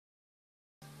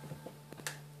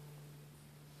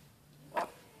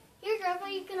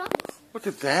you can open this. Look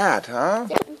at that, huh?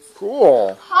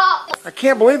 Cool. Hot. I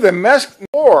can't believe they messed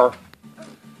more.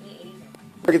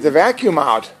 Get the vacuum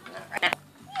out. Yeah.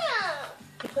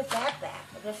 Put that back.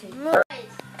 I guess he's Look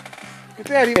at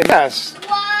that, even mess.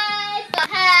 What the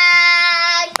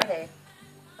heck? okay.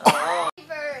 Oh,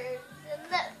 Birds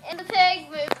and the pig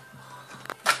moved.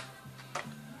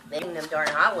 making them darn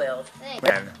Hot Wheels. Thanks.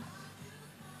 Man.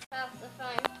 Have to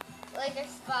find like a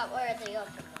spot where they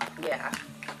open. Yeah.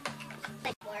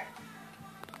 Like where?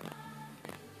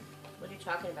 What are you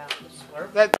talking about? The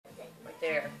slurp? That, Right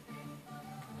there.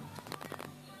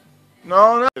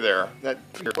 no, not there. That,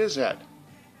 what is that?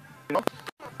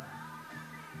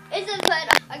 It's a put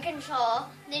a control.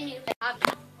 Then you put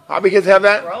Hobby kids have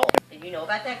that? Roll. Did you know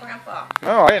about that, Grandpa?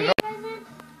 No, I didn't know.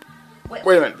 Wait.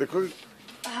 Wait a minute. The cookie,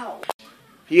 Ow.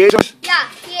 he ate them? Yeah,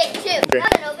 he ate two. Okay.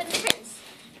 Not an open prince.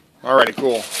 Alrighty,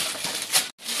 cool.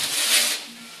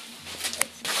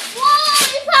 Whoa,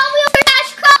 it's probably a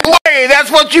trash cup. Hey, that's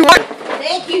what you want!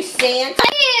 Thank you, Santa.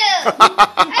 Thank you.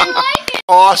 I like it.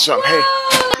 Awesome. Hey,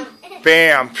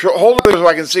 bam. Hold it so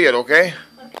I can see it, okay?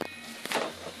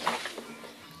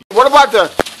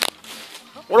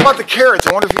 What about the carrots?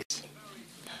 I wonder if he's...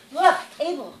 Look,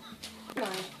 Abel. Come on.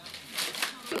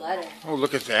 Letter. Oh,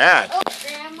 look at that. Oh,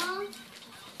 Grandma.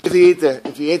 If the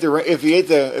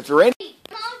rain.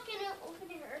 Mom, can you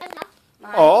open it?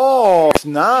 Mine. Oh, it's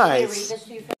Can I read nice. this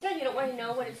to you? You don't want to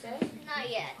know what it says? Not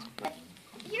yet.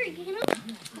 Here, you can open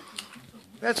it.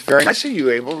 That's very nice of you,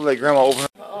 Abel, to let Grandma open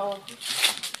it. Uh-oh.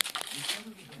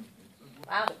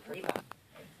 Wow, they're pretty.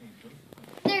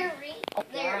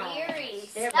 They're Wow.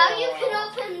 earrings. They're Now you ball.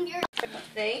 can open your...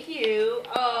 Thank you.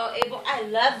 Oh, Abel, I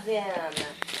love them.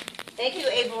 Thank you,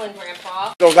 Abel and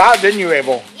Grandpa. Those out, didn't you,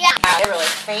 Abel? Yeah. Wow, they're really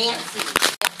fancy.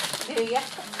 Do ya?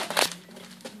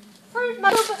 Fruit,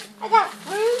 Mother. I got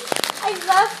fruit. I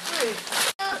love fruit.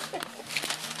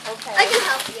 Okay. I can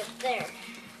help you. There.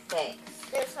 Thanks.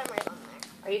 There's some right on there.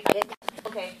 Are you good?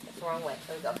 Okay, that's the wrong way.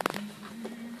 There we go.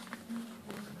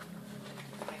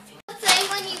 Say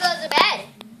when you go to bed.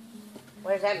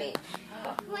 What does that mean?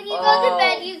 When you go to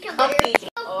bed, you can put comfy. your...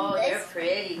 Oh, they're this.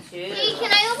 pretty too. Hey,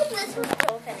 can I open this one?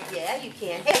 Open it. Yeah, you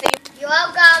can. Hey, You're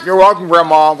welcome. You're welcome,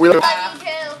 Grandma. We love Love you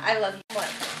too. I love you. What?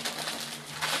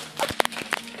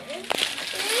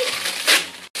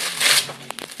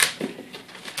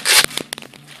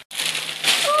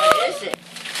 What is it?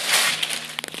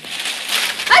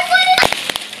 I put it.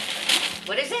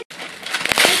 What is it?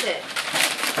 What is it?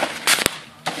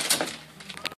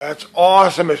 That's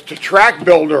awesome. It's the track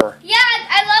builder. Yeah,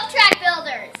 I love track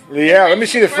builders. Yeah, let me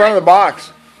see the front of the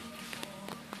box.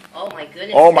 Oh my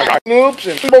goodness. Oh my God. Loops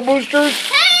and turbo boosters.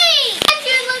 Hey! That's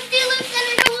your loopy loops and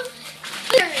your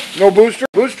loopers. No booster.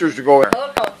 Boosters to go there.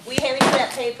 Oh, no. We have any of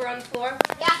that paper on the floor?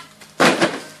 Yeah.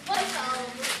 What's all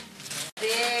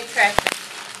Big trash.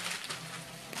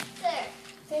 there?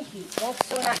 Thank you. That's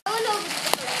so nice. I want to open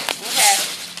this one. Okay.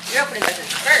 You're opening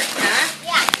presents first, huh?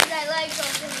 Yeah, because I like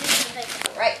opening these things.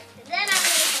 Right. Then I'm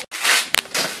going to...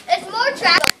 It's more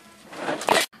track.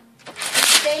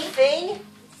 Same thing?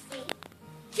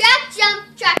 Track, jump,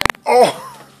 track.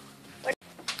 Oh,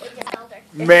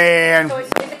 man. So is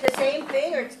it the same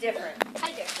thing or it's different?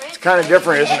 It's kind of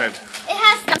different, isn't it? It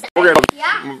has... We're gonna,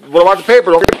 Yeah. what about the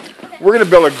paper? We're going to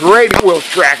build a great Hot Wheels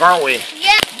track, aren't we?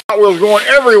 Yeah. Hot Wheels going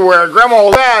everywhere. Grandma,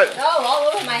 all that. Oh, all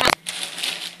over my house.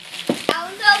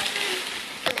 I was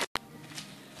open.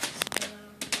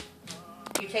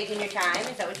 You taking your time?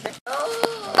 Is that what you're...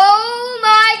 Oh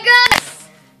my goodness!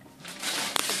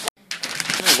 I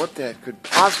don't know what that could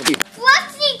possibly be.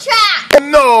 Flexi track!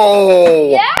 No!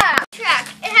 Yeah! Track.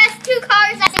 It has two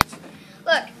cars.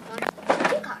 Look.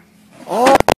 Two cars.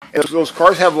 Oh, and those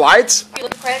cars have lights? You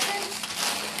look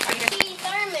presents? Are you gonna... The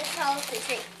thermos healthy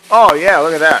thing. Oh, yeah,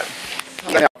 look at that.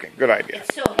 Okay, good idea.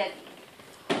 It's so heavy.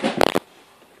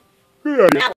 Good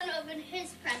idea. I'm going to open his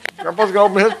present. Grandpa's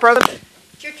going to open his present?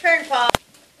 It's your turn, Paul.